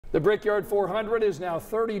The Brickyard 400 is now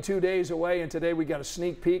 32 days away, and today we got a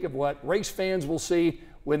sneak peek of what race fans will see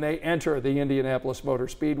when they enter the Indianapolis Motor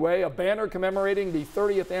Speedway. A banner commemorating the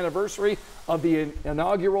 30th anniversary of the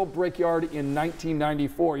inaugural Brickyard in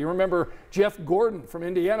 1994. You remember Jeff Gordon from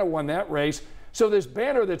Indiana won that race. So this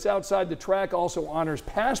banner that's outside the track also honors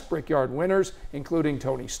past Brickyard winners, including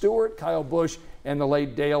Tony Stewart, Kyle Busch, and the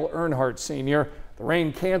late Dale Earnhardt Sr. The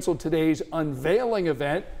rain canceled today's unveiling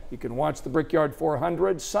event. You can watch the Brickyard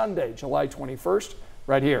 400 Sunday, July 21st,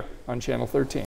 right here on Channel 13.